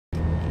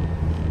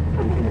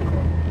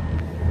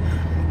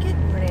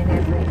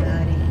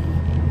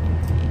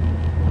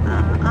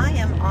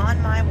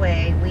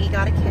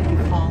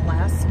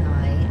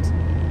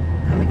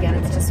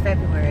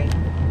February.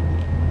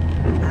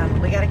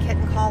 We got a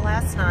kitten call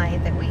last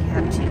night that we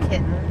have 2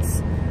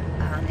 kittens.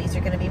 These are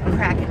going to be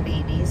McCraken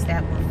babies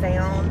that were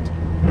found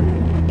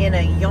in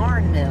a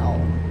yarn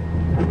mill.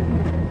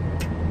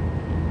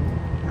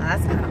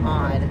 That's kind of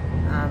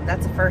odd.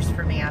 That's a first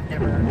for me. I've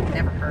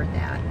never heard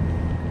that.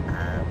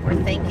 We're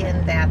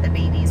thinking that the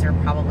babies are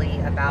probably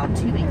about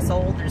 2 weeks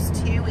old. There's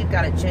 2. We've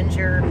got a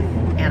ginger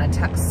and a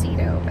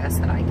tuxedo,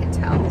 best that I can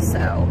tell.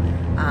 So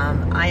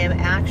I am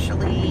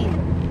actually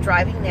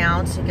driving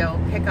now to go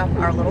pick up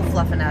our little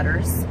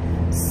fluffernutters.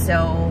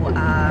 So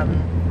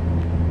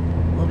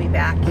we'll be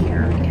back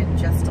here in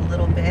just a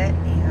little bit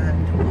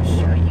and we'll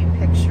show you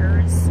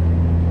pictures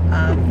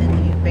of the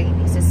new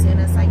babies as soon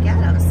as I get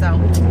them. So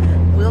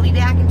we'll be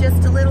back in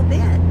just a little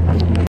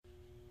bit.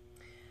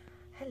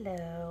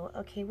 Hello.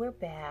 Okay, we're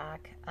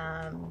back.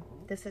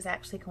 This is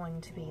actually going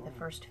to be the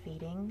first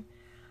feeding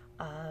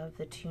of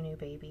the 2 new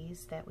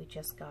babies that we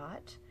just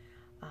got.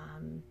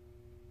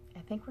 I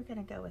think we're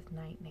going to go with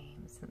night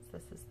names since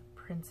this is the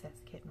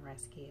Purrincess Kitten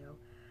Rescue.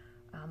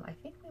 I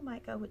think we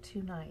might go with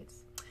 2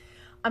 nights.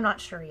 I'm not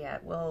sure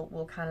yet.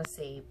 We'll kind of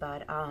see,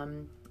 but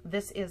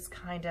this is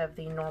kind of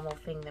the normal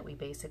thing that we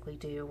basically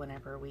do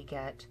whenever we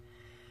get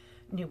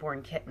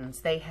newborn kittens.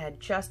 They had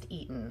just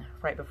eaten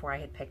right before I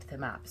had picked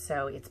them up,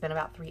 so it's been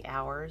about 3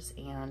 hours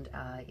and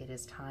it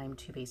is time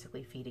to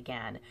basically feed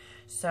again.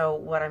 So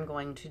what I'm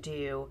going to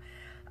do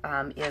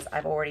is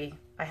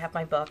I have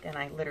my book and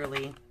I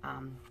literally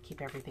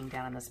keep everything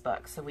down in this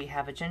book. So we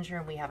have a ginger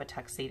and we have a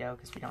tuxedo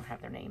because we don't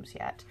have their names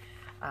yet.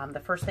 The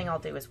first thing I'll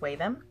do is weigh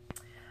them,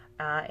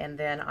 and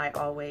then I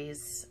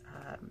always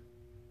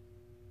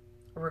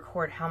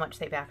record how much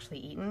they've actually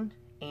eaten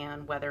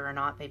and whether or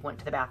not they went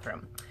to the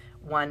bathroom,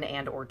 1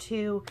 and or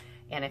 2,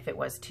 and if it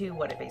was 2,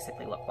 what it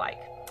basically looked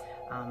like.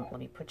 Let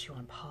me put you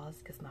on pause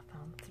because my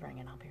phone's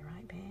ringing. I'll be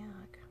right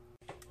back.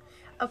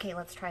 Okay,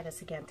 let's try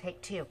this again.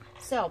 Take 2.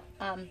 So,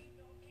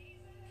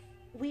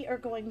 we are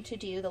going to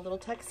do the little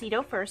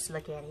tuxedo first.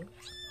 Look at him.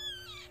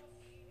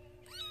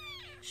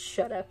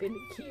 Shut up, isn't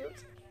he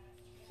cute?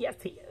 Yes,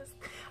 he is.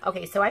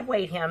 Okay, so I've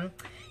weighed him.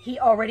 He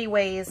already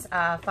weighs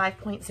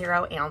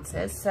 5.0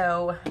 ounces.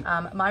 So,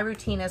 my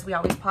routine is we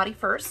always potty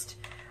first.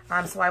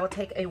 So I will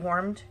take a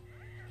warmed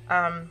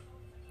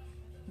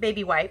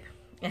baby wipe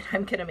and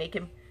I'm going to make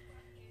him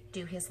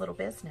do his little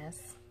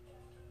business.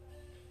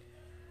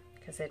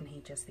 Because isn't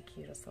he just the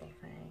cutest little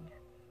thing?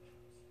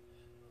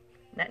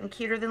 Nothing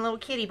cuter than little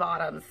kitty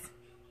bottoms.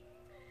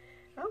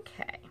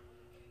 Okay.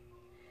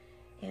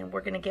 And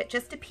we're going to get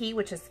just a pea,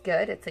 which is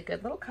good. It's a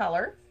good little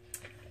color.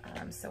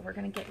 So we're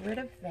going to get rid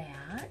of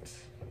that.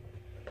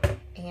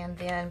 And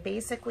then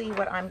basically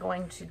what I'm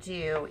going to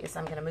do is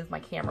I'm going to move my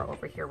camera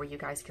over here where you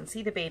guys can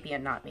see the baby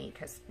and not me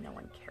because no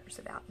one cares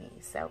about me.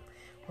 So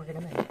we're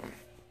going to move.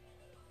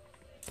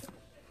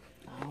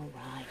 All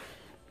right.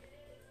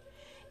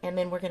 And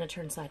then we're going to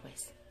turn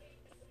sideways.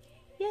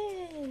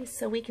 Yay!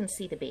 So we can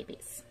see the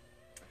babies.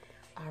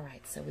 All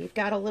right, so we've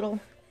got a little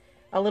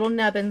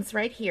nubbins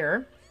right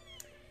here.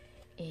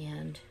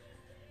 And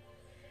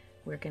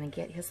we're going to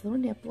get his little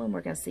nipple and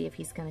we're going to see if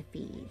he's going to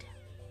feed.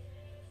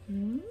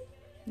 You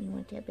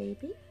want that,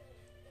 baby?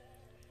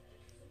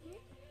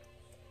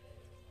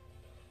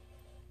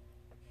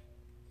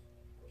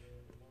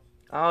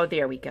 Oh,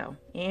 there we go.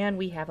 And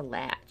we have a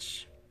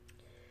latch.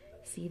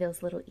 See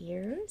those little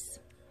ears?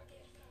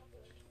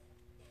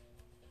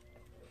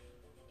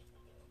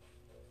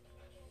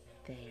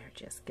 They are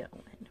just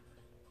going.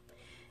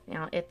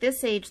 Now, at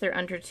this age, they're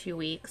under 2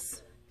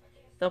 weeks.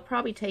 They'll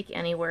probably take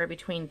anywhere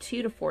between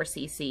 2 to 4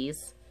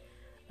 cc's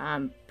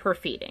per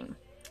feeding.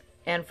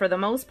 And for the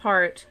most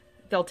part,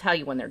 they'll tell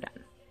you when they're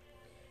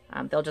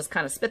done. They'll just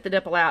kind of spit the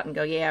nipple out and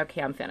go, yeah,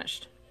 okay, I'm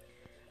finished.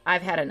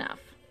 I've had enough.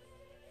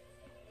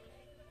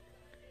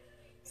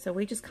 So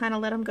we just kind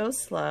of let them go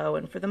slow.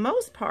 And for the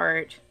most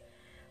part,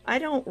 I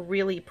don't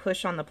really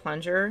push on the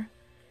plunger.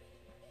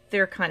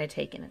 They're kind of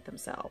taking it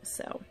themselves.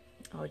 So,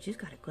 oh, you've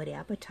got a good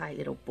appetite,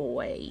 little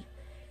boy.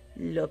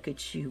 Look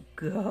at you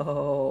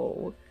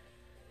go.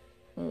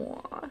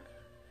 Aww.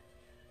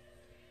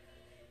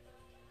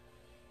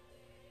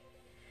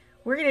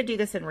 We're going to do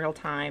this in real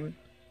time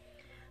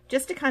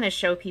just to kind of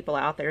show people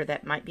out there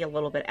that might be a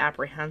little bit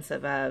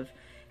apprehensive of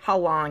how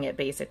long it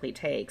basically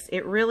takes.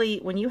 It really,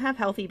 when you have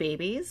healthy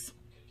babies,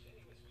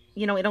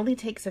 you know, it only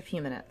takes a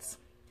few minutes.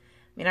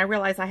 I mean, I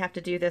realize I have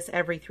to do this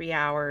every 3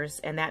 hours,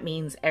 and that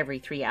means every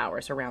 3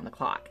 hours around the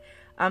clock.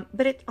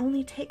 But it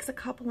only takes a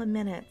couple of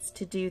minutes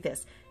to do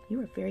this.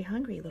 You are very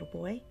hungry, little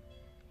boy.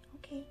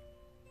 Okay.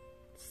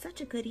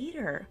 Such a good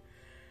eater.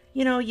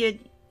 You know, you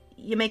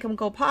make them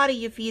go potty,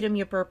 you feed them,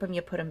 you burp them,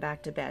 you put them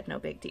back to bed. No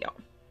big deal.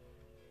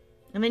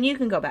 And then you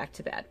can go back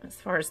to bed as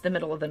far as the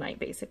middle of the night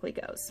basically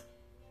goes.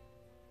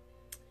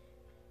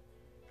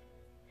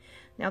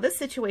 Now this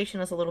situation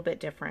is a little bit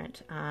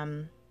different.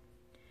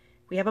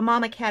 We have a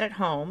mama cat at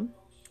home.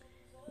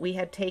 We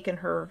had taken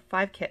her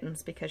 5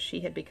 kittens because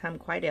she had become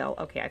quite ill.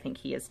 Okay, I think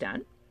he is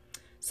done.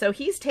 So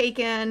he's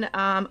taken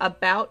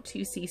about 2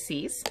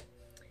 cc's.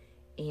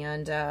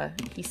 And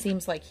he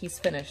seems like he's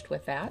finished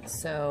with that.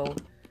 So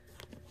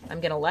I'm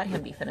going to let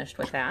him be finished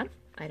with that.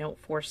 I don't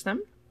force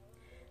them.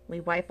 We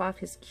wipe off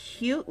his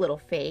cute little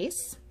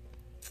face.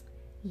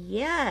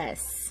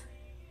 Yes.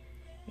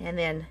 And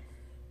then,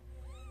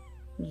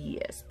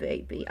 yes,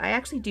 baby. I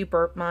actually do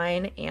burp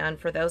mine, and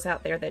for those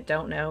out there that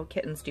don't know,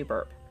 kittens do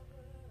burp.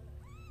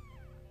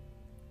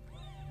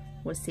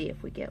 We'll see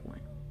if we get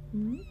one.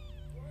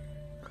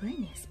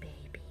 Goodness,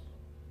 baby.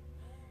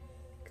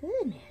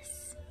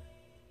 Goodness.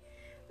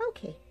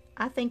 Okay,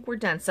 I think we're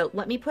done. So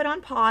let me put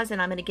on pause,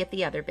 and I'm going to get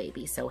the other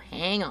baby. So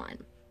hang on.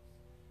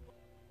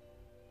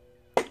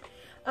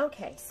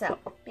 Okay, so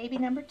baby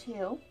number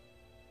 2.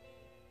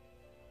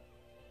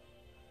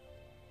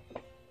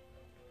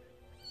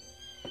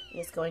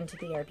 Is going to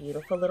be our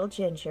beautiful little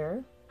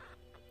Ginger.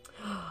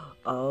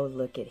 Oh,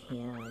 look at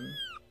him.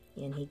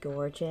 Isn't he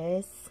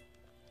gorgeous?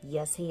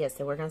 Yes, he is.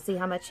 So we're going to see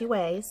how much he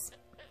weighs.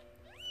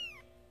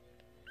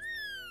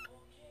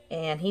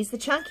 And he's the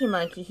chunky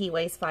monkey. He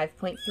weighs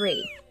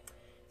 5.3.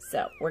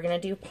 So we're going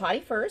to do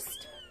potty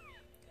first.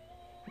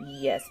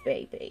 Yes,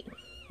 baby.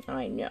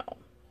 I know.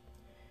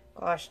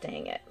 Gosh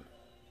dang it.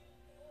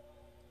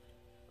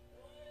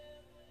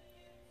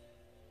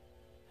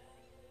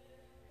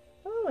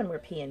 Oh, and we're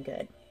peeing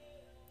good.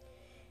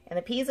 And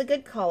the pee is a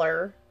good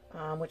color,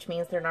 which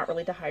means they're not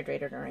really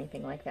dehydrated or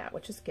anything like that,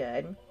 which is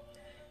good.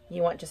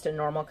 You want just a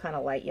normal kind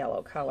of light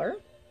yellow color.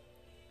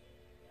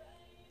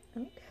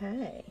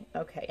 Okay,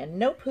 okay, and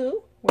no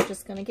poo. We're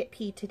just going to get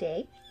pee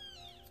today.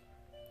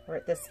 We're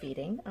at this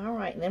feeding. All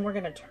right, and then we're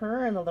going to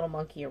turn the little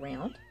monkey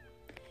around,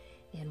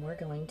 and we're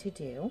going to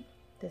do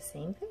the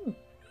same thing.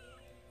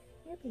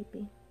 Here,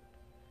 baby.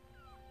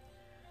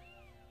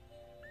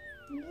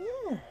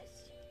 Yes.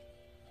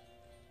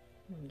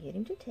 And get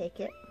him to take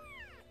it.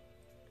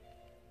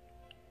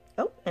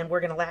 Oh, and we're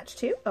going to latch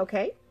too.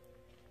 Okay.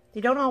 They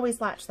don't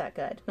always latch that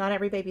good. Not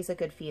every baby's a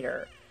good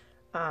feeder.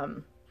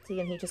 See,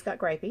 and he just got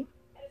gripey.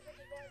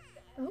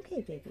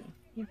 Okay, baby.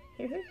 Here,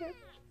 here, here, here.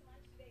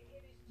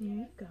 There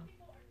you go.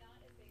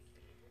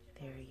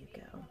 There you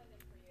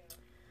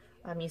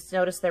go. You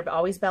notice they're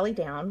always belly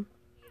down.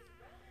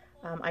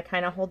 I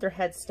kind of hold their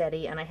head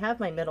steady, and I have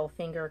my middle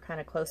finger kind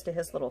of close to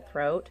his little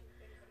throat.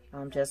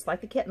 Just like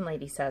the kitten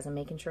lady says, I'm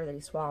making sure that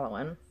he's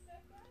swallowing.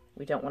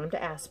 We don't want him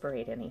to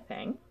aspirate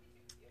anything.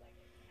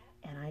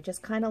 And I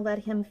just kind of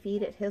let him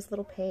feed at his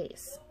little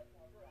pace.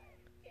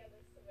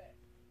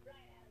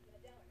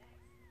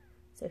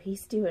 So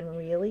he's doing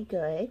really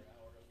good.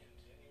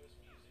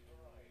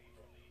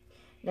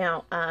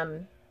 Now,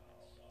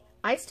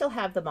 I still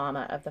have the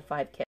mama of the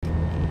 5 kittens.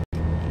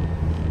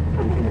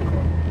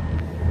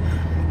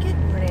 Good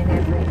morning,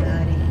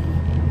 everybody.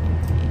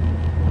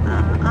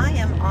 I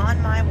am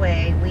on my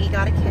way. We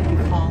got a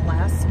kitten call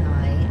last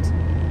night.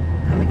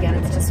 Again,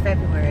 it's just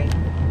February.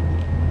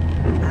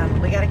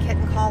 We got a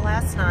kitten call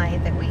last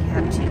night that we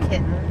have 2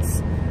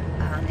 kittens.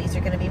 These are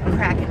going to be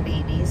McCraken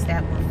babies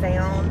that were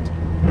found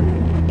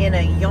in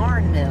a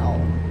yarn mill.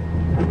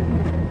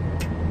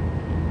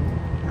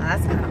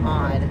 That's kind of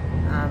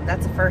odd.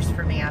 That's a first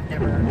for me. I've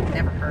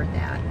never heard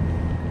that.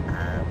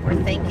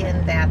 We're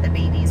thinking that the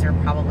babies are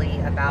probably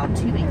about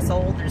 2 weeks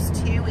old. There's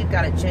 2. We've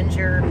got a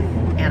Ginger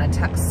and a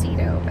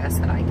Tuxedo,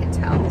 best that I can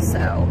tell.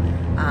 So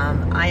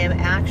I am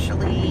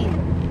actually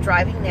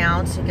driving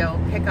now to go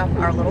pick up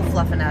our little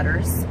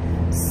fluffernutters.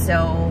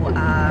 So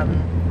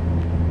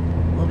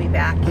we'll be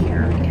back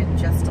here in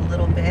just a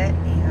little bit,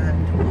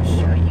 and we'll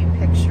show you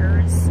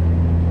pictures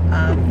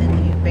of the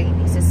new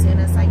babies as soon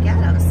as I get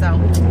them. So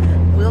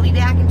we'll be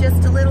back in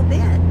just a little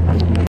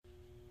bit.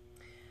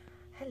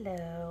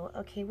 Hello.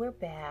 Okay, we're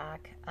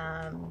back.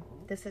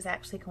 This is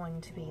actually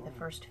going to be the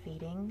first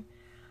feeding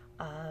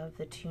of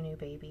the 2 new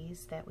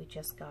babies that we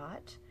just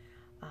got.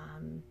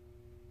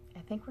 I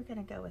think we're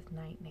going to go with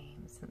night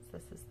names since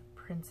this is the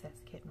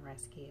Princess Kitten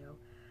Rescue.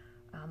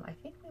 I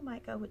think we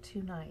might go with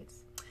 2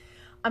 nights.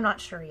 I'm not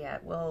sure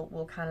yet.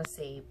 We'll kind of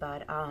see,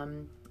 but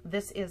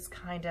this is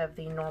kind of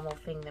the normal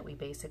thing that we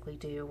basically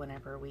do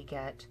whenever we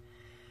get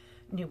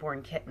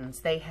newborn kittens.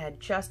 They had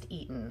just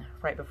eaten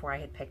right before I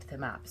had picked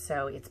them up,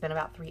 so it's been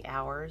about 3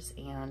 hours,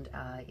 and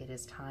it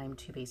is time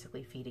to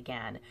basically feed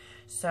again.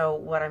 So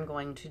what I'm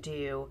going to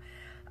do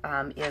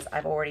is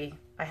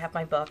I have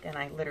my book, and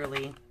I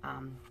literally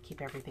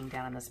keep everything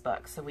down in this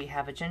book. So we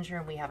have a Ginger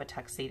and we have a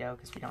Tuxedo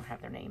because we don't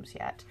have their names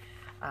yet.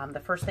 The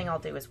first thing I'll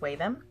do is weigh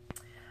them,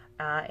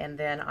 and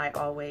then I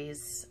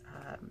always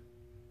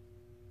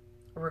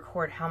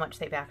record how much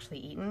they've actually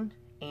eaten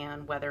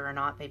and whether or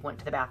not they went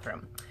to the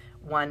bathroom,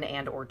 1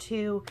 and or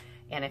 2,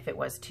 and if it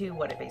was 2,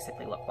 what it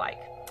basically looked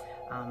like.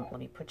 Let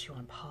me put you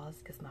on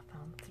pause because my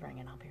phone's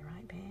ringing. I'll be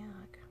right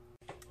back.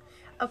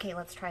 Okay,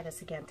 let's try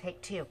this again.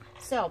 Take 2.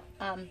 So,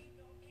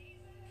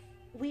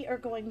 we are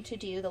going to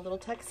do the little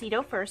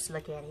Tuxedo first.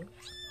 Look at him.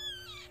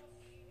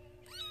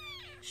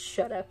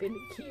 Shut up, isn't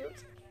he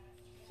cute?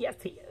 Yes,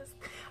 he is.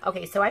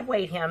 Okay, so I've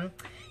weighed him.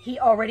 He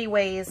already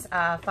weighs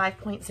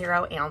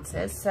 5.0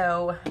 ounces.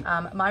 So,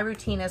 my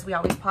routine is we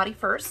always potty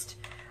first.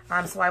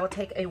 So I will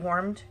take a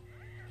warmed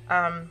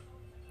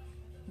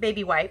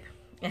baby wipe,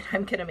 and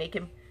I'm going to make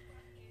him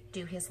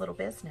do his little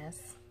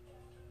business.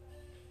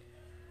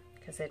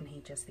 Because isn't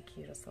he just the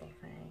cutest little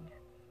thing?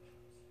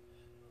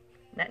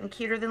 Nothing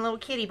cuter than little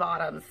kitty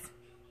bottoms.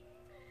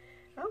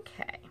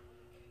 Okay.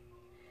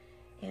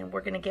 And we're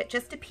going to get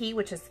just a pea,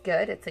 which is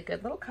good. It's a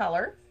good little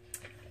color.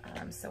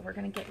 So we're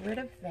going to get rid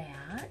of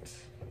that.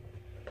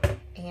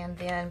 And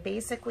then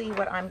basically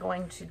what I'm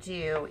going to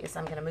do is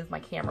I'm going to move my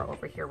camera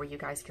over here where you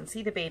guys can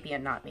see the baby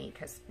and not me,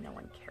 because no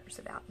one cares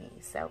about me.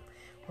 So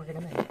we're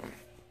going to move it.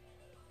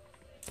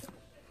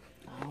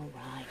 All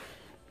right.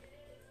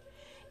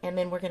 And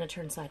then we're going to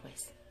turn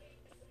sideways.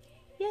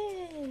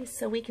 Yay!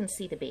 So we can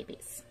see the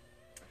babies.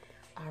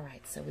 All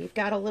right, so we've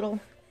got a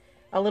little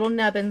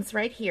nubbins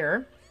right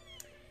here.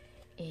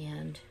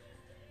 And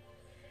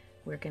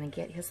we're going to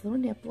get his little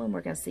nipple and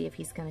we're going to see if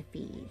he's going to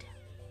feed.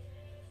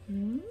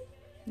 You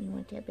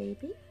want that,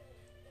 baby?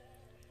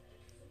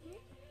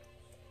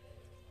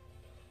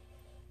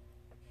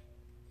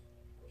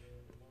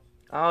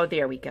 Oh,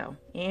 there we go.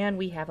 And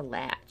we have a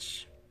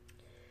latch.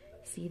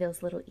 See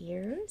those little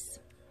ears?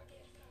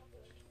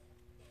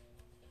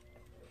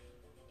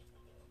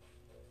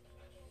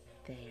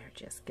 They are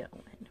just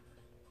going.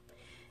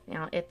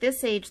 Now, at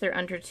this age, they're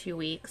under 2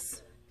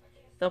 weeks.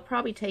 They'll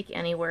probably take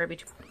anywhere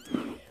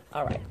between...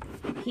 All right,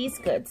 he's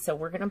good, so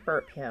we're going to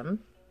burp him.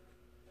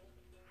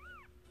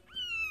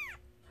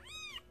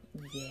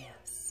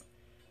 Yes.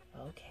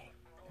 Okay,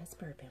 let's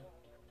burp him.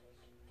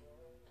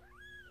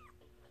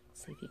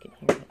 See if you can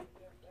hear it.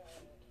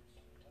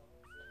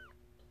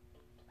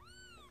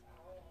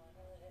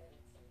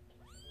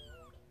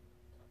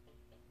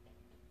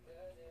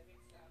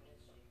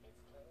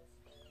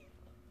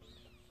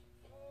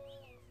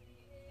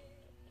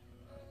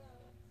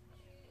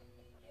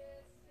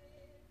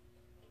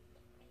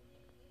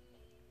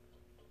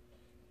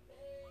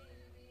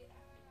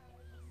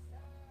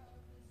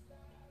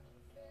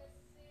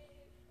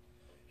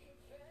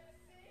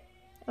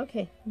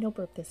 Okay, no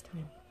burp this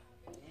time.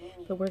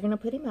 But we're going to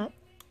put him up.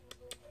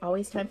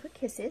 Always time for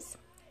kisses.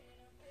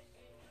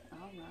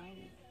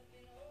 Alrighty.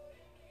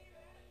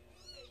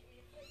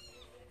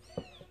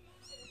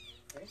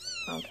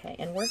 Okay,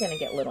 and we're going to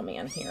get little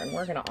man here, and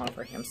we're going to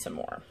offer him some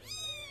more.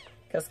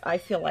 Because I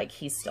feel like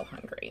he's still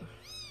hungry.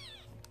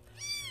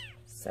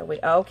 So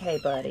okay,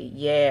 buddy,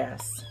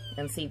 yes.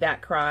 And see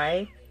that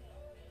cry?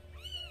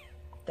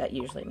 That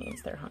usually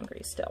means they're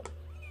hungry still.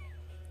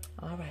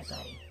 All right,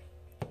 buddy.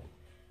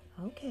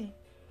 Okay.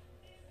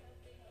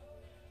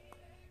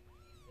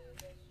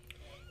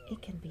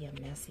 It can be a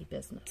messy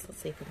business.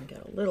 Let's see if we can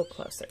get a little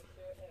closer.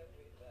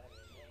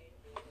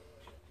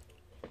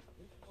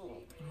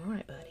 All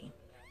right, buddy.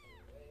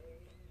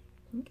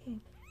 Okay.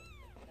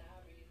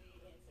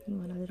 You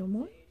want a little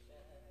more?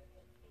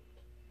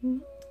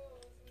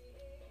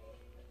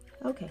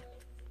 Okay.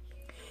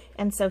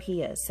 And so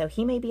he is. So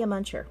he may be a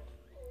muncher.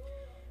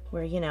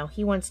 Where, you know,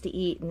 he wants to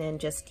eat and then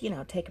just, you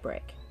know, take a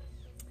break.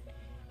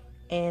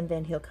 And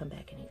then he'll come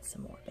back and eat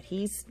some more. But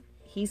he's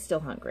still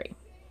hungry.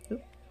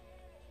 Oop.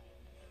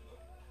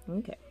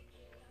 Okay.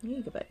 There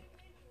you go, buddy.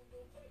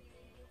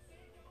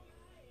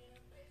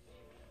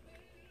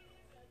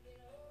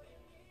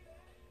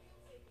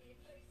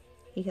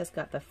 He has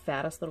got the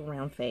fattest little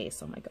round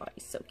face. Oh my God,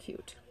 he's so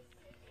cute.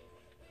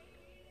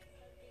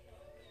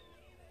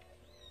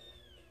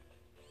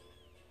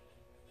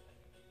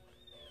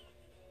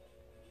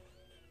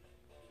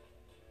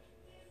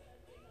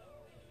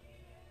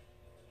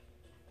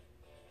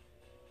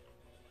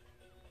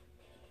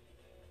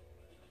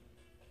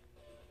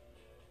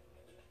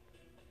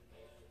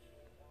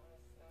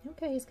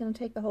 Okay, he's going to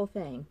take the whole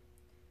thing.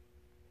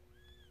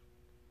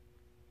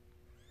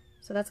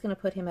 So that's going to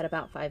put him at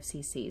about 5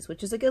 cc's,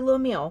 which is a good little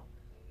meal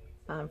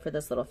for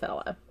this little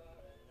fella.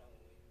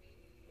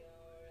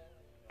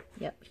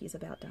 Yep, he's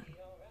about done.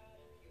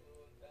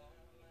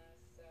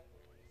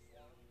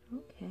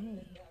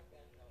 Okay.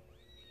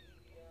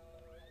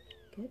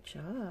 Good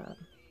job.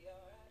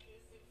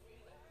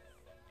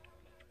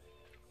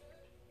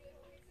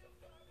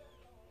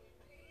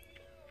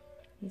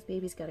 This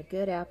baby's got a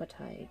good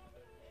appetite.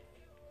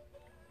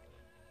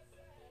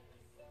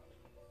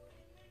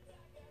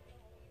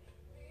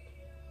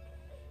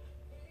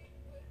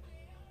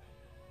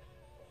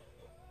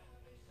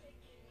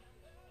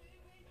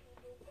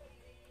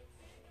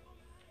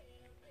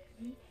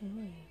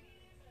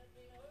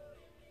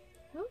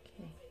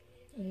 Okay,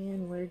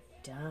 and we're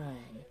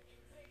done.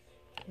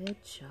 Good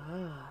job.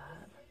 I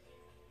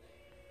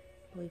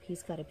believe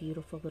he's got a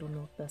beautiful little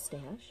milk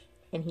mustache,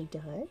 and he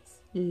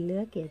does.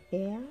 Look at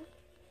that.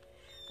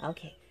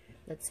 Okay,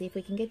 let's see if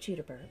we can get you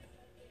to burp.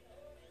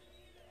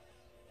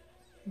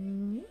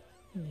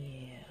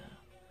 Yeah.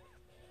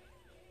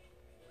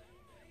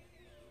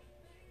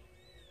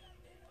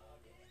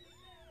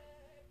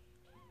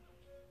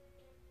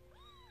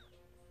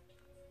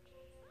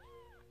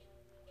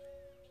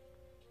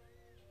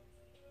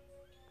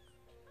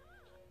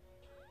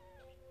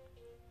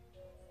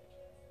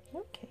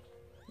 Okay,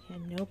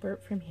 and no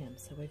burp from him,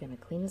 so we're going to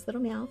clean his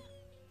little mouth.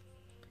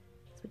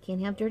 So we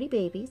can't have dirty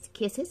babies.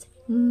 Kisses.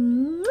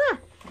 Mwah!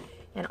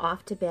 And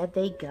off to bed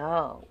they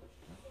go.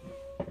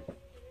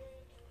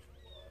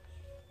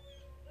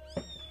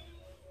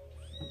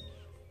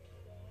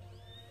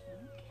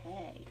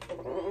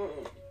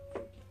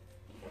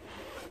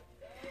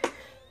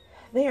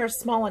 They are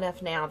small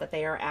enough now that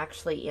they are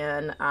actually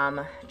in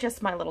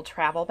just my little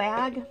travel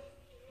bag.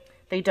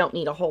 They don't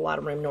need a whole lot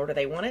of room, nor do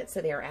they want it,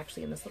 so they are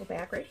actually in this little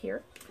bag right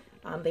here.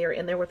 They are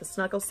in there with a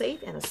snuggle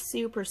safe and a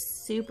super,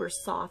 super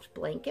soft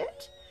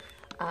blanket.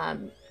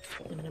 I'm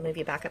going to move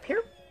you back up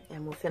here,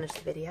 and we'll finish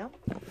the video.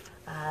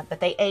 But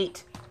they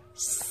ate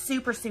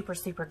super, super,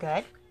 super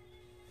good.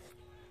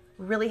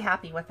 Really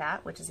happy with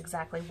that, which is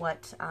exactly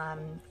what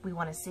we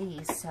want to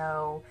see.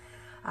 So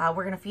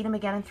we're going to feed them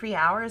again in 3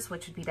 hours,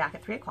 which would be back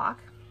at 3 o'clock.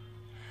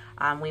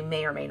 We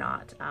may or may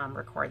not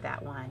record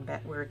that one,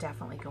 but we're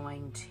definitely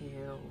going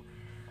to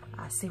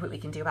see what we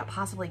can do about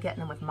possibly getting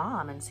them with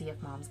Mom and see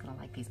if Mom's going to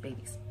like these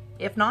babies.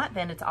 If not,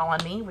 then it's all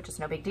on me, which is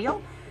no big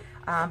deal.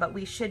 But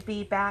we should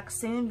be back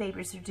soon.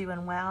 Babies are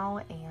doing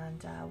well,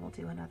 and we'll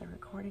do another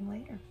recording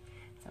later.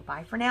 So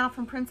bye for now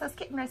from Princess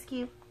Kitten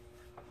Rescue.